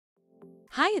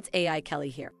Hi, it's AI Kelly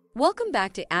here. Welcome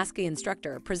back to Ask the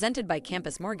Instructor, presented by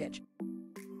Campus Mortgage.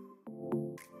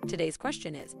 Today's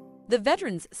question is, the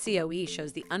veteran's COE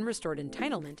shows the unrestored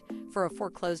entitlement for a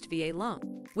foreclosed VA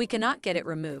loan. We cannot get it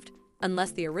removed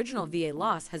unless the original VA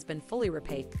loss has been fully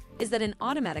repaid. Is that an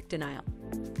automatic denial?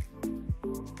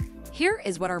 Here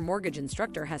is what our mortgage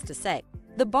instructor has to say.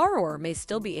 The borrower may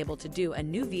still be able to do a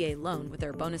new VA loan with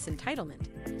their bonus entitlement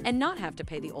and not have to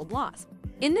pay the old loss.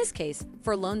 In this case,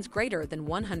 for loans greater than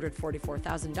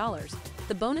 $144,000,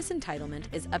 the bonus entitlement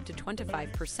is up to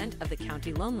 25% of the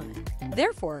county loan limit.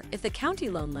 Therefore, if the county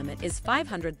loan limit is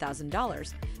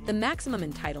 $500,000, the maximum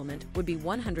entitlement would be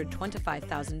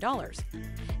 $125,000,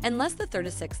 and less the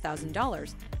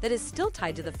 $36,000 that is still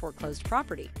tied to the foreclosed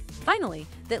property. Finally,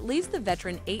 that leaves the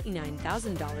veteran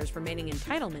 $89,000 remaining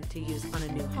entitlement to use on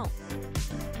a new home.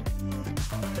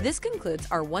 This concludes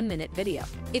our 1-minute video.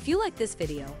 If you like this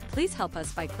video, please help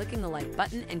us by clicking the like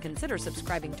button and consider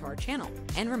subscribing to our channel.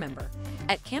 And remember,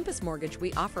 at Campus Mortgage,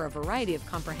 we offer a variety of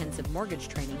comprehensive mortgage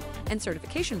training and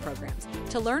certification programs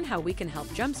to learn how we can help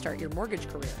jumpstart your mortgage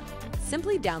career.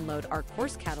 Simply download our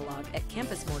course catalog at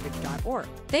campusmortgage.org.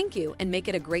 Thank you, and make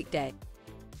it a great day.